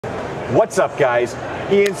What's up, guys?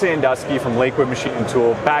 Ian Sandusky from Lakewood Machine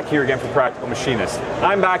Tool, back here again for Practical Machinist.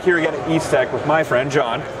 I'm back here again at Eastec with my friend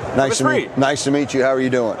John. Nice to meet you. How are you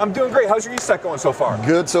doing? I'm doing great. How's your Eastec going so far?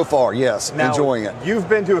 Good so far, yes. Now, enjoying it. You've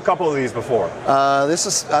been to a couple of these before. This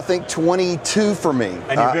is, I think, 22 for me.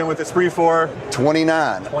 And you've been with Esprit for?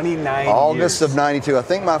 29. 29 August years. of 92. I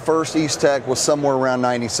think my first Eastec was somewhere around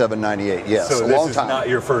 97, 98. Yes, so a long this time. is not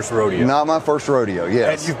your first rodeo? Not my first rodeo,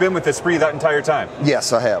 yes. And you've been with Esprit that entire time?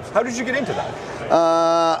 Yes, I have. How did you get into that?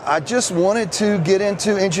 I just wanted to get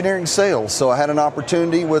into engineering sales, so I had an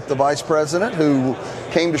opportunity with the vice president who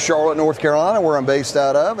came to Charlotte, North Carolina, where I'm based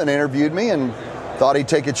out of, and interviewed me and thought he'd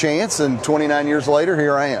take a chance, and 29 years later,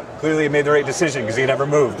 here I am. Clearly you made the right decision because you never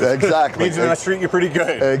moved. Exactly. Means that treat you pretty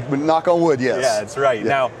good. Knock on wood, yes. Yeah, that's right. Yeah.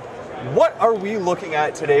 Now, what are we looking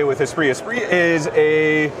at today with Esprit? Esprit is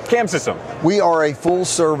a CAM system. We are a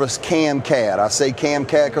full-service CAM CAD. I say CAM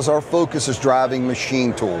CAD because our focus is driving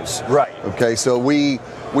machine tools. Right. Okay, so we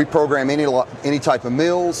program any type of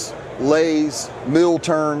mills, lathes, mill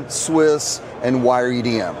turn, Swiss, and wire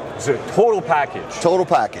EDM. So total package. Total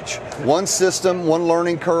package. One system, one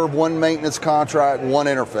learning curve, one maintenance contract, one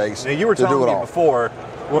interface. Now, you were telling me before,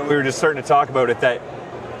 when we were just starting to talk about it, that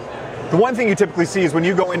the one thing you typically see is when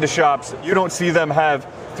you go into shops, you don't see them have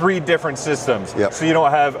 3 different systems. Yep. So you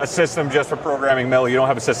don't have a system just for programming mill, you don't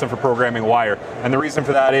have a system for programming wire. And the reason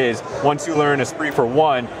for that is, once you learn Esprit for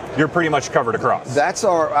one, you're pretty much covered across.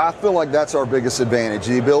 I feel like that's our biggest advantage,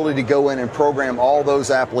 the ability to go in and program all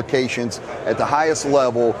those applications at the highest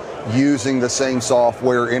level using the same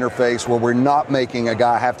software interface, where we're not making a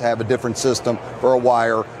guy have to have a different system for a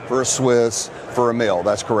wire, for a Swiss, for a mill.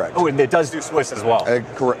 That's correct. Oh, and it does do Swiss as well.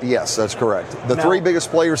 Yes, that's correct. The 3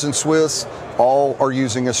 biggest players in Swiss all are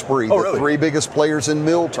using Esprit. Oh, the really? 3 biggest players in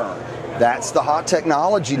mill turn. That's the hot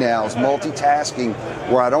technology now, is multitasking,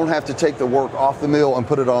 where I don't have to take the work off the mill and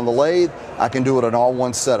put it on the lathe. I can do it in all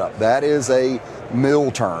one setup. That is a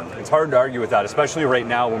mill turn. It's hard to argue with that, especially right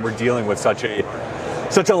now when we're dealing with such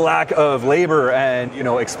a lack of labor and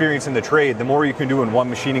experience in the trade. The more you can do in one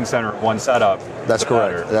machining center, one setup. That's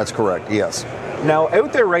correct. Better. That's correct. Yes. Now,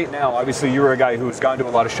 out there right now, obviously you were a guy who's gone to a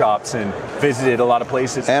lot of shops and visited a lot of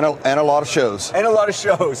places. And a lot of shows. And a lot of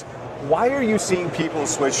shows. Why are you seeing people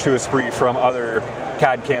switch to Esprit from other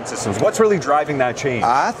CAD CAM systems? What's really driving that change?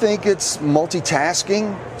 I think it's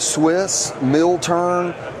multitasking, Swiss, mill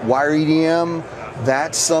turn, wire EDM.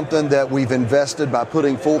 That's something that we've invested by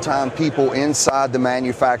putting full-time people inside the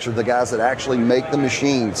manufacturer, the guys that actually make the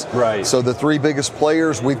machines. Right. So the 3 biggest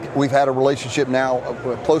players, we've had a relationship now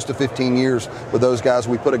of close to 15 years with those guys.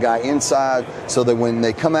 We put a guy inside so that when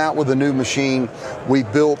they come out with a new machine, we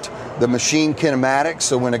built the machine kinematics.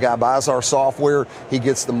 So when a guy buys our software, he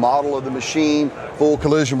gets the model of the machine, full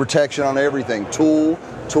collision protection on everything, tool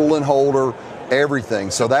and holder, everything.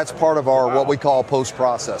 So that's part of our what we call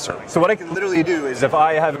PostProcessor. So what I can literally do is, if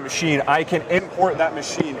I have a machine, I can import that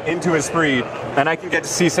machine into Esprit, and I can get to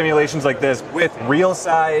see simulations like this with real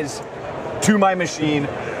size to my machine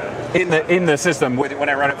in the system when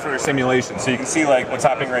I run it through a simulation. So you can see like what's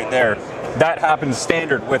happening right there. That happens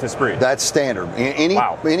standard with Esprit. That's standard.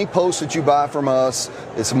 Any post that you buy from us,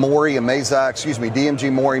 it's Mori,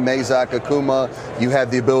 DMG Mori, Mazak, Akuma. You have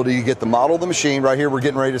the ability to get the model of the machine. Right here, we're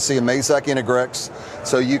getting ready to see a Mazak Integrex.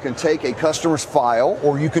 So you can take a customer's file,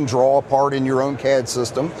 or you can draw a part in your own CAD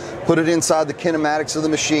system, put it inside the kinematics of the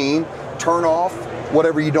machine, turn off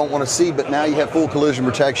whatever you don't want to see, but now you have full collision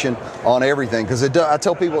protection on everything. Because I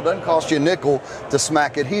tell people it doesn't cost you a nickel to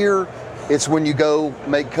smack it here. It's when you go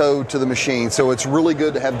make code to the machine. So it's really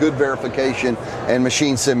good to have good verification and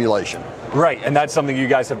machine simulation. Right, and that's something you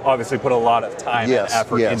guys have obviously put a lot of time and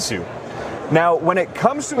effort into. Now, when it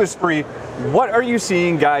comes to Esprit, what are you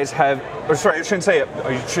seeing guys have, or sorry, I shouldn't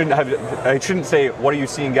say what are you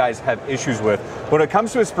seeing guys have issues with. When it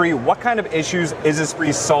comes to Esprit, what kind of issues is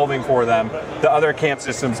Esprit solving for them the other CAM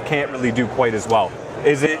systems can't really do quite as well?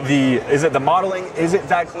 Is it the modeling? Is it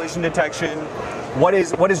that collision detection? What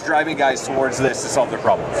is driving guys towards this to solve their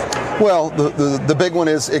problems? Well, the big one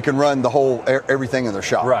is it can run the whole everything in their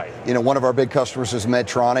shop. Right. One of our big customers is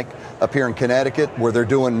Medtronic up here in Connecticut, where they're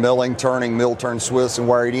doing milling, turning, mill turn, Swiss, and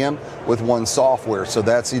wire EDM with one software. So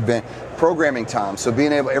that's the advantage. Programming time. So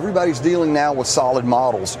everybody's dealing now with solid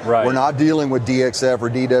models. Right. We're not dealing with DXF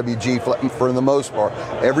or DWG for the most part.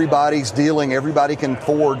 Everybody can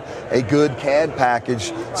afford a good CAD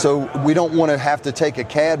package. So we don't want to have to take a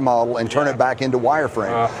CAD model and turn it back into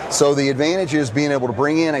wireframe. So the advantage is being able to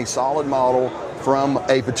bring in a solid model from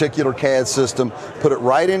a particular CAD system, put it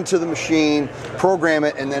right into the machine, program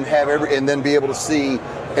it, and then be able to see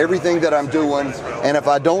everything that I'm doing, and if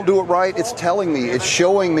I don't do it right, it's telling me, it's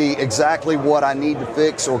showing me exactly what I need to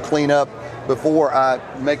fix or clean up before I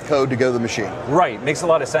make code to go to the machine. Right, makes a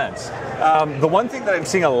lot of sense. The one thing that I'm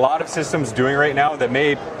seeing a lot of systems doing right now that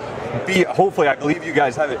may be, hopefully, I believe you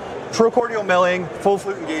guys have it, trocardial milling, full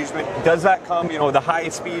flute engagement. Does that come, the high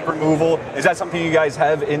speed removal? Is that something you guys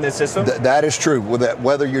have in this system? That is true.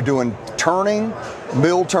 Whether you're doing turning,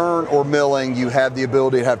 mill turn, or milling, you have the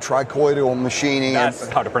ability to have tricoidal machining. That's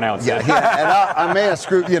how to pronounce it. Yeah, and I may have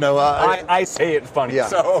screwed, I say it funny,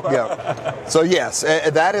 So yes,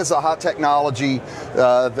 that is a hot technology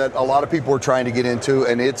that a lot of people are trying to get into,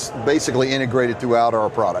 and it's basically integrated throughout our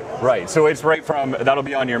product. Right, so it's right from, that'll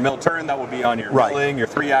be on your mill turn, that will be on your milling, your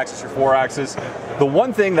 3-axis, your 4-axis. The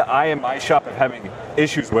one thing that I in my shop am having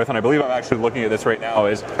issues with, and I believe I'm actually looking at this right now,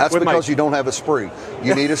 is that's because you don't have a Esprit.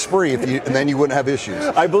 You need a Esprit, and then you wouldn't have issues.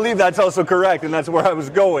 I believe that's also correct, and that's where I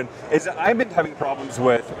was going. Is that I've been having problems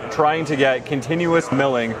with trying to get continuous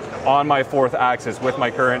milling on my 4th axis with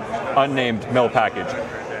my current unnamed mill package.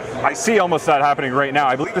 I see almost that happening right now.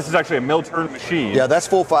 I believe this is actually a mill turn machine. Yeah, that's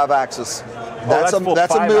full 5-axis. That's a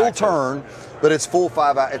mill turn, but it's full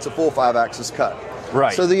 5. It's a full 5-axis cut.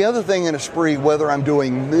 Right. So the other thing in Esprit, whether I'm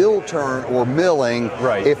doing mill turn or milling,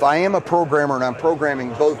 if I am a programmer and I'm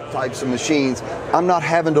programming both types of machines, I'm not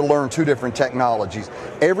having to learn 2 different technologies.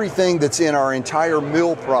 Everything that's in our entire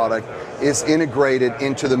mill product is integrated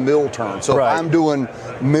into the mill turn. So if I'm doing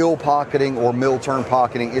mill pocketing or mill turn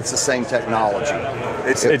pocketing, it's the same technology.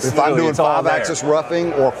 If I'm doing 5-axis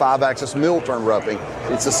roughing or 5-axis mill turn roughing,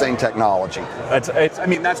 it's the same technology.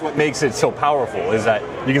 That's what makes it so powerful, is that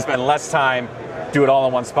you can spend less time, do it all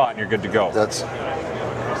in one spot, and you're good to go.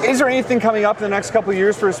 Is there anything coming up in the next couple of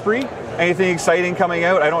years for Esprit? Anything exciting coming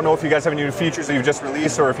out? I don't know if you guys have any new features that you've just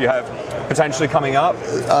released or if you have potentially coming up.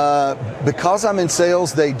 Because I'm in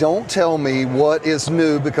sales, they don't tell me what is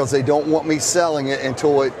new because they don't want me selling it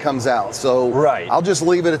until it comes out. So I'll just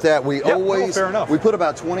leave it at that. We we put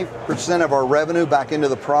about 20% of our revenue back into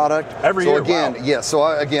the product. Every year,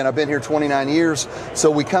 I've been here 29 years.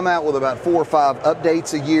 So we come out with about 4 or 5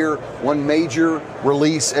 updates a year, one major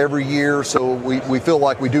release every year. So we feel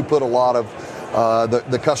like we do put a lot of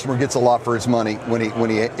the customer gets a lot for his money when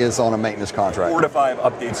he is on a maintenance contract. 4 to 5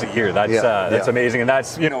 updates a year. That's amazing, and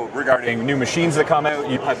that's regarding new machines that come out.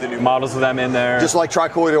 You have the new models of them in there. Just like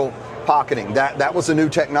tricoidal pocketing, that was a new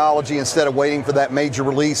technology. Instead of waiting for that major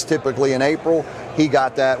release, typically in April, he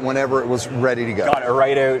got that whenever it was ready to go. Got it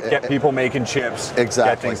right out. Get people making chips.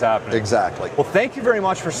 Exactly. Get things happening. Exactly. Well, thank you very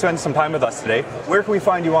much for spending some time with us today. Where can we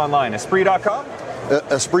find you online? Esprit.com.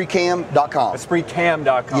 EspritCam.com.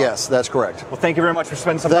 EspritCam.com. Yes, that's correct. Well, thank you very much for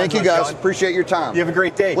spending some time with us. Thank you, guys. John. Appreciate your time. You have a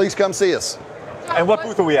great day. Please come see us. And what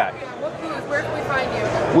booth are we at? What booth? Where can we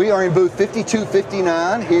find you? We are in booth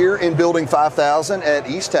 5259 here in Building 5000 at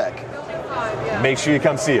Eastec. Building 5, yeah. Make sure you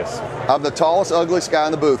come see us. I'm the tallest, ugliest guy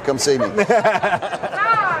in the booth. Come see me.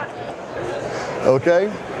 Okay?